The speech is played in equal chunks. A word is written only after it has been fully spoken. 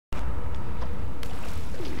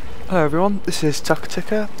Hello everyone, this is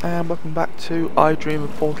Tuckerticker and welcome back to I Dream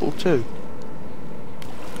of Portal 2.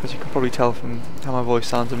 As you can probably tell from how my voice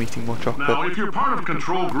sounds, I'm eating more chocolate. Now, if you're part of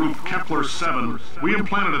Control Group Kepler-7, we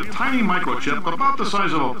implanted a tiny microchip about the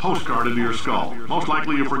size of a postcard into your skull. Most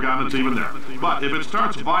likely you've forgotten it's even there. But if it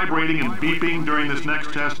starts vibrating and beeping during this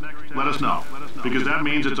next test, let us know. Because that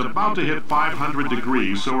means it's about to hit 500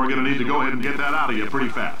 degrees, so we're going to need to go ahead and get that out of you pretty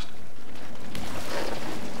fast.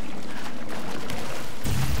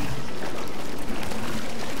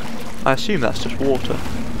 I assume that's just water.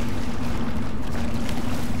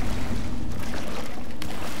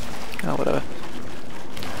 Oh, whatever.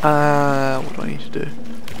 What do I need to do?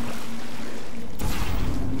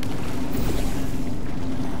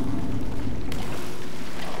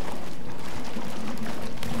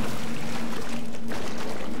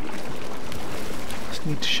 Just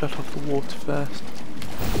need to shut off the water first.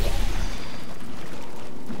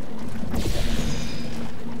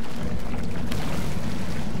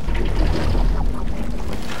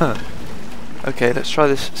 Huh. Okay, let's try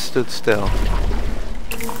this stood still.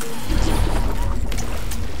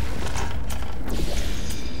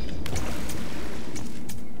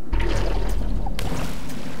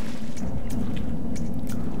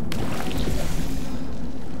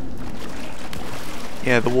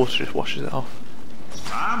 Yeah, the water just washes it off.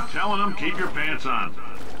 I'm telling them, keep your pants on.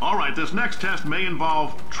 Alright, this next test may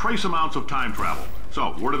involve trace amounts of time travel.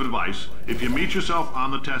 So, word of advice, if you meet yourself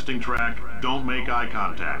on the testing track, don't make eye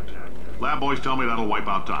contact. Lab boys tell me that'll wipe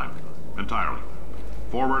out time. Entirely.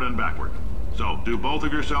 Forward and backward. So, do both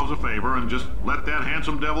of yourselves a favor and just let that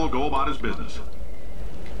handsome devil go about his business.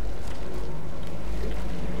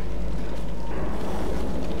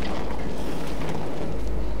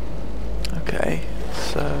 Okay,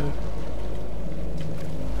 so...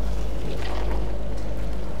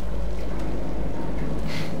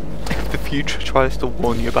 if the future tries to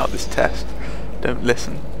warn you about this test, don't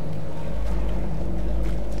listen.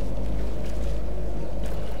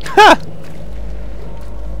 Ha!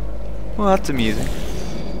 Well, that's amusing.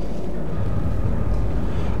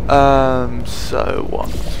 So what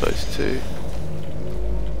am I supposed to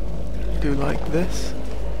do, like this?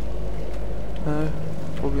 No,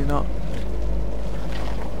 probably not.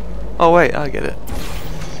 Oh wait, I get it.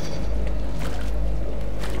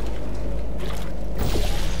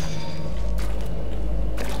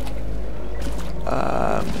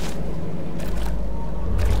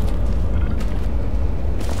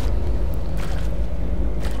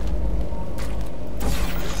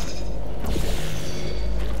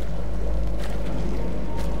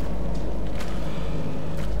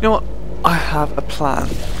 You know what? I have a plan.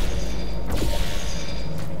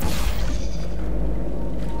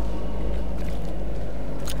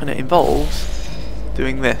 And it involves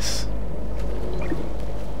doing this.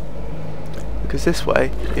 Because this way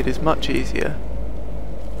it is much easier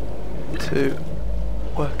to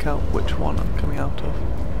work out which one I'm coming out of.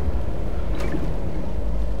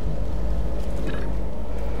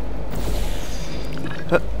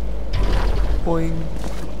 Boing.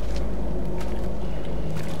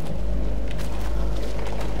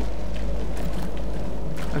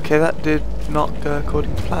 Okay, that did not go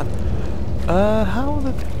according to plan. How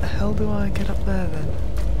the hell do I get up there then?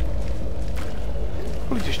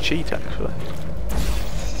 Probably just cheat actually.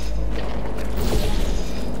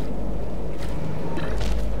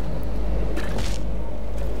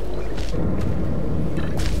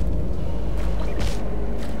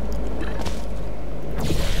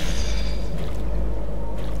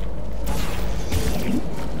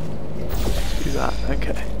 Let's do that,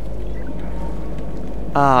 okay.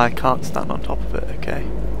 Ah, I can't stand on top of it, okay.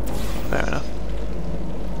 Fair enough.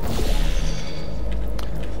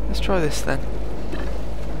 Let's try this then.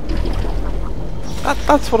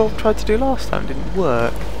 That's what I tried to do last time, didn't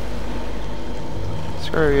work.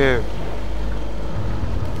 Screw you.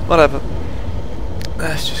 Whatever.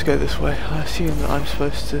 Let's just go this way. I assume that I'm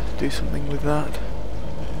supposed to do something with that.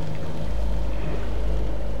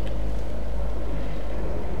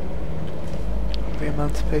 The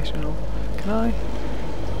emancipation, can I?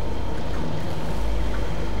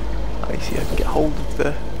 I see, I can get hold of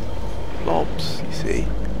the blobs, you see.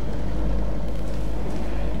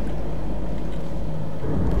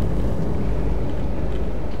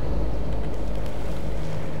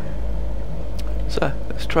 So,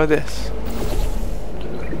 let's try this.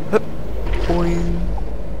 Hup. Boing.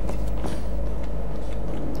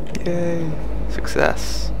 Yay.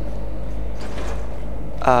 Success.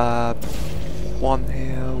 One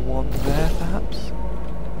here, one there, perhaps?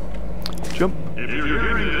 Jump. If you're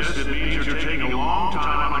hearing this, it means you're taking a long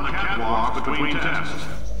time on the catwalk between tests.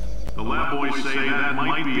 The lab boys say that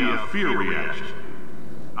might be a fear reaction.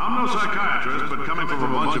 I'm no psychiatrist, but coming from a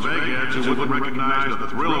bunch of eggheads who wouldn't recognize the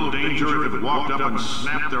thrill of danger if it walked up and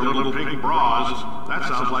snapped their little pink bras, that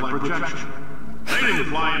sounds like projection. They didn't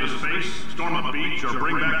fly into space, storm a beach, or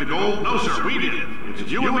bring back the gold. No, sir, we did. It's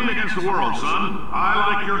you and me against the world, son.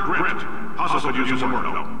 I like your grit. Hustle could use some work,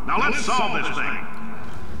 though. Now let's solve this thing.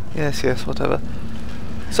 Yes, whatever.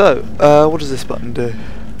 So, what does this button do?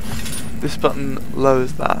 This button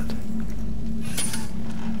lowers that.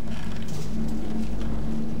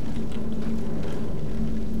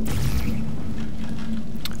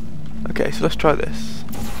 Okay, so let's try this.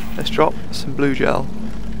 Let's drop some blue gel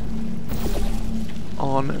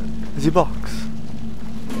on the box.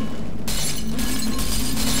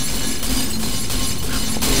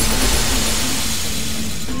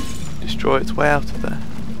 Destroy its way out of there.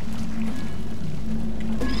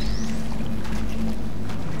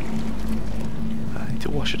 I need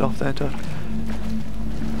to wash it off there, don't I?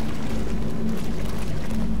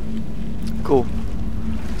 Cool.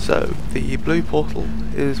 So the blue portal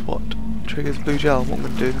is what triggers blue gel. What I'm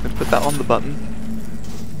going to do is I'm going to put that on the button.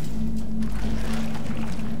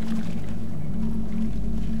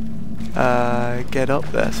 Get up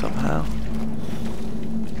there somehow.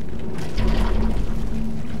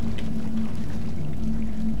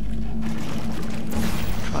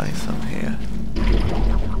 Try some here.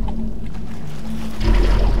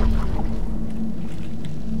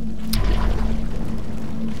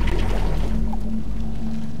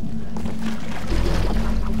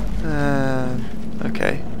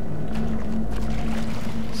 Okay.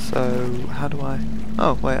 So how do I?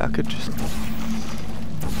 Oh wait, I could just.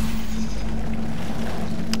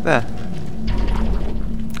 There.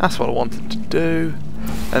 That's what I wanted to do.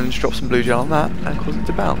 And just drop some blue gel on that and cause it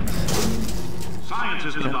to bounce. Science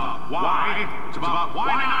isn't about why, it's about why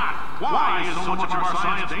not. Why is so much of our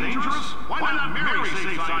science dangerous? Why not Mary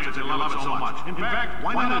save science and love it so much? In fact,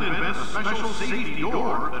 why not invent a special safety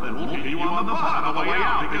door that won't hit you on the butt on the way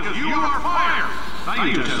out because you are fired? Now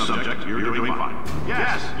you test subject, you're doing fine.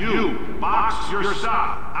 Yes, you, box your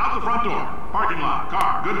stuff. Out the front door, parking lot,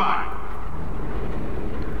 car, goodbye.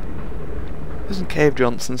 Isn't Cave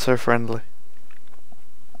Johnson so friendly?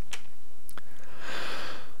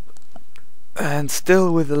 And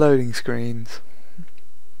still with the loading screens.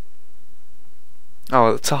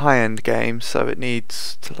 Oh, it's a high-end game, so it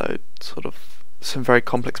needs to load sort of some very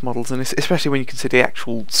complex models, and especially when you consider the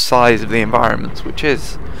actual size of the environments, which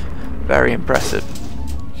is very impressive.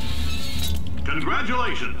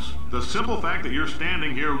 Congratulations! The simple fact that you're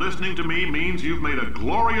standing here listening to me means you've made a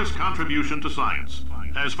glorious contribution to science.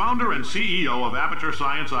 As founder and CEO of Aperture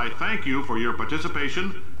Science, I thank you for your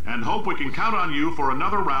participation and hope we can count on you for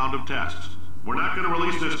another round of tests. We're not going to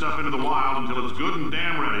release this stuff into the wild until it's good and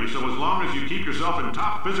damn ready, so as long as you keep yourself in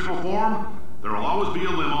top physical form, there will always be a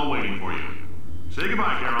limo waiting for you. Say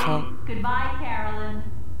goodbye, Carolyn. Goodbye, Carolyn.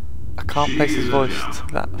 I can't place his voice to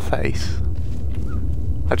that face.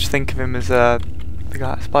 I just think of him as the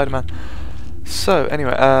guy, Spider-Man. So,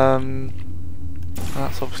 anyway,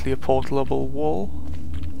 that's obviously a portable wall.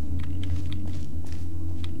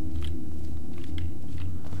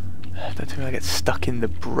 I don't think I get stuck in the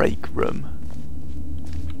break room.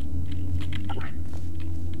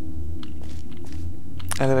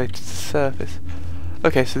 Elevator to the surface.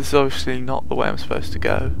 Okay, so this is obviously not the way I'm supposed to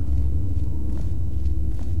go.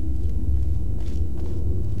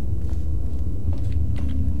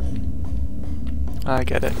 I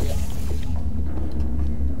get it.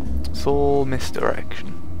 It's all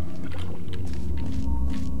misdirection.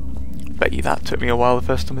 Bet you that took me a while the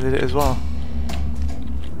first time I did it as well.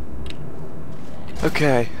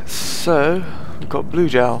 Okay, so we've got blue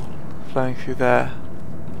gel flowing through there,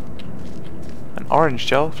 and orange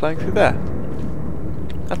gel flowing through there.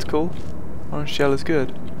 That's cool. Orange gel is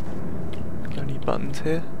good. Got any buttons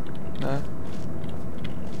here? No.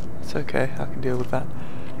 It's okay, I can deal with that.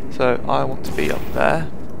 So I want to be up there.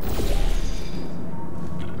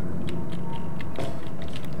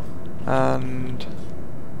 And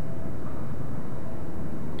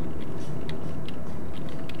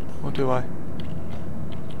what do I?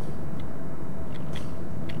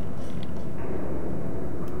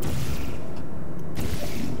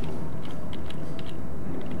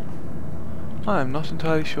 I'm not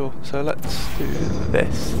entirely sure, so let's do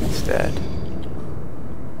this instead.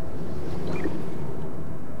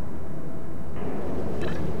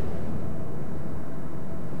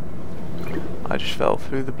 I just fell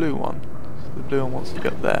through the blue one. So the blue one wants to go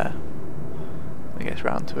up there. When it gets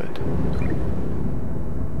round to it.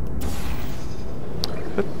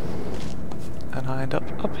 And I end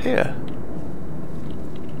up here.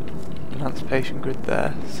 Emancipation grid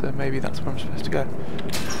there, so maybe that's where I'm supposed to go.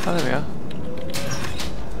 Oh, there we are.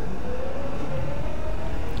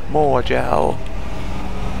 More gel.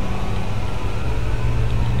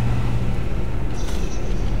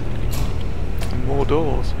 And more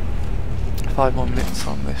doors. 5 more minutes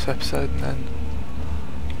on this episode and then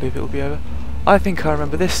I believe it'll be over. I think I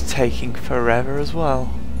remember this taking forever as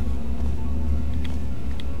well.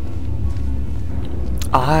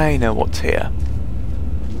 I know what's here.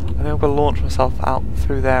 I think I'm going to launch myself out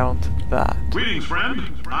through there onto that. Greetings, friend.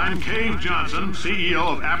 I'm Cave Johnson,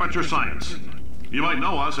 CEO of Aperture Science. You might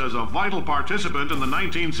know us as a vital participant in the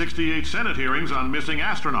 1968 Senate hearings on missing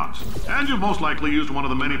astronauts. And you've most likely used one of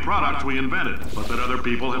the many products we invented, but that other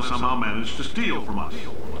people have somehow managed to steal from us.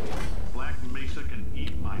 Black Mesa can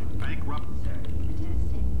eat my bankrupt...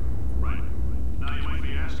 Right. Now you might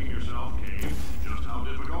be asking yourself, Cave, just how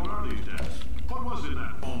difficult are these tests? What was in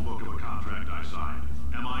that phone book of a contract I signed?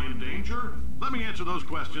 Am I in danger? Let me answer those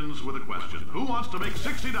questions with a question. Who wants to make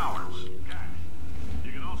 $60? Cash.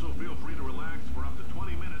 You can also feel free to relax for up to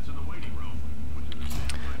 20 minutes in the waiting room, which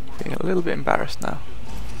is Feeling a little bit embarrassed now.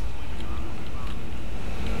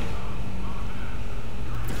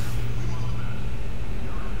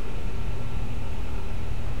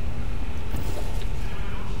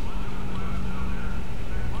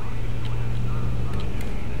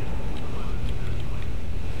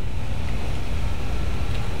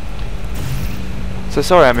 So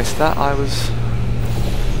sorry I missed that, I was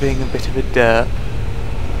being a bit of a derp.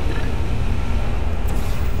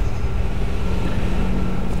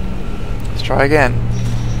 Let's try again.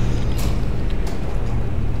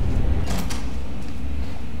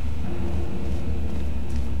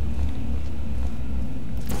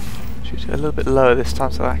 Shoot it a little bit lower this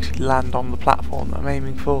time so I actually land on the platform that I'm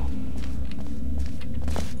aiming for.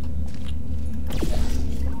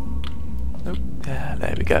 Nope, yeah,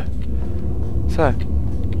 there we go. So,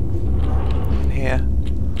 in here,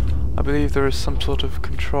 I believe there is some sort of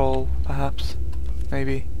control, perhaps,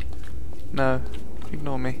 maybe, no,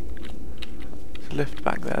 ignore me. There's a lift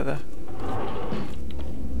back there though.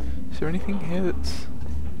 Is there anything here that's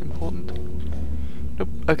important? Nope,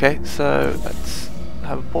 okay, so let's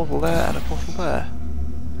have a portal there and a portal there,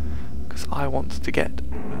 because I want to get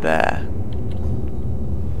there.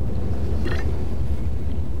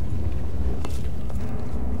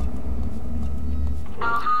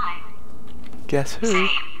 Guess who? Say,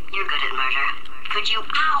 you're good at murder. Could you,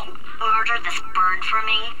 murder this bird for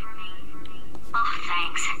me? Oh,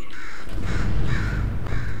 thanks.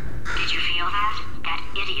 Did you feel that? That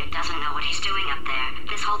idiot doesn't know what he's doing up there.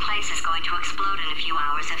 This whole place is going to explode in a few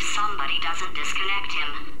hours if somebody doesn't disconnect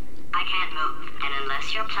him. I can't move, and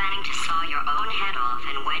unless you're planning to saw your own head off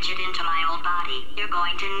and wedge it into my old body, you're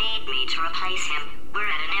going to need me to replace him. We're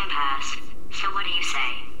at an impasse. So what do you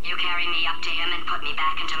say? You carry me up to him and put me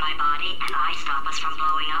back into my body, and I stop us from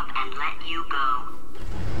blowing up and let you go.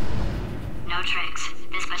 No tricks.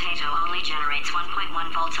 This potato only generates 1.1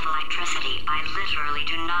 volts of electricity. I literally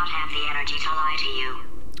do not have the energy to lie to you.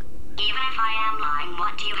 Even if I am lying,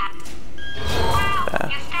 what do you have? Wow,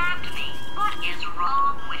 you stabbed me. What is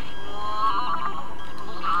wrong with you?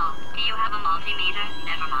 Oh, do you have a multimeter?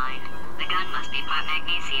 Never mind. The gun must be part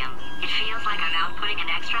magnesium. It feels like I'm outputting an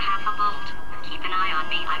extra half a volt. Keep an eye on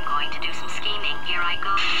me. I'm going to do some scheming. Here I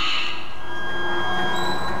go.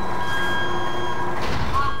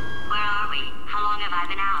 Whoa, where are we? How long have I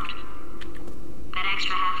been out? That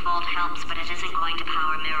extra half volt helps, but it isn't going to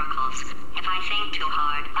power miracles. If I think too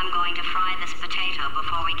hard, I'm going to fry this potato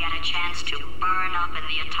before we get a chance to burn up in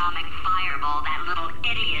the atomic fireball that little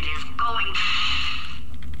idiot is going to...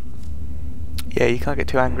 Yeah, you can't get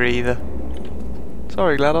too angry either.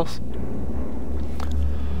 Sorry, GLaDOS.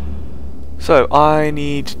 So, I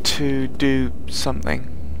need to do something.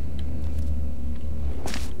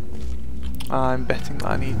 I'm betting that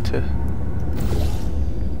I need to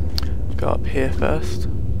go up here first.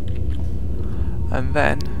 And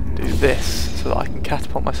then do this, so that I can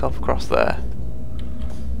catapult myself across there.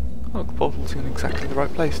 Oh, the portal's in exactly the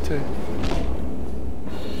right place too.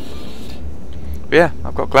 But yeah,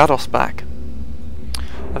 I've got GLaDOS back.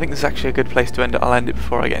 I think this is actually a good place to end it. I'll end it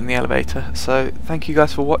before I get in the elevator. So, thank you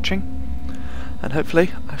guys for watching. And hopefully,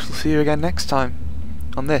 I shall see you again next time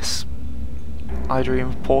on this I Dream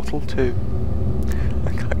of Portal 2.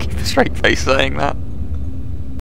 I can't keep a straight face saying that.